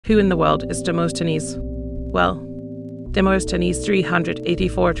Who in the world is Demosthenes? Well, Demosthenes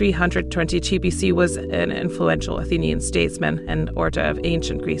 384-322 BC was an influential Athenian statesman and orator of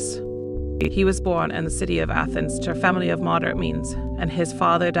ancient Greece. He was born in the city of Athens to a family of moderate means, and his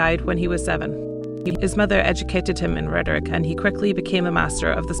father died when he was 7. His mother educated him in rhetoric, and he quickly became a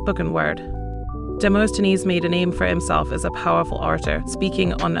master of the spoken word. Demosthenes made a name for himself as a powerful orator,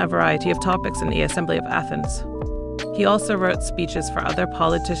 speaking on a variety of topics in the Assembly of Athens. He also wrote speeches for other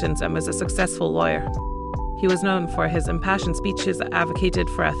politicians and was a successful lawyer. He was known for his impassioned speeches that advocated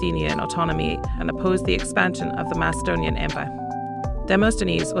for Athenian autonomy and opposed the expansion of the Macedonian Empire.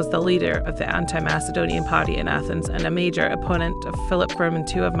 Demosthenes was the leader of the anti-Macedonian party in Athens and a major opponent of Philip Roman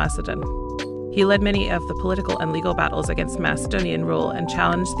II of Macedon. He led many of the political and legal battles against Macedonian rule and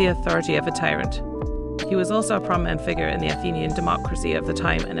challenged the authority of a tyrant. He was also a prominent figure in the Athenian democracy of the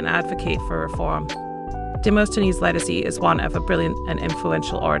time and an advocate for reform. Demosthenes' legacy is one of a brilliant and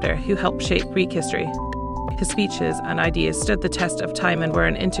influential orator who helped shape Greek history. His speeches and ideas stood the test of time and were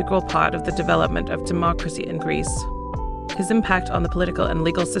an integral part of the development of democracy in Greece. His impact on the political and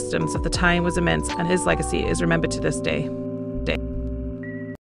legal systems of the time was immense, and his legacy is remembered to this day.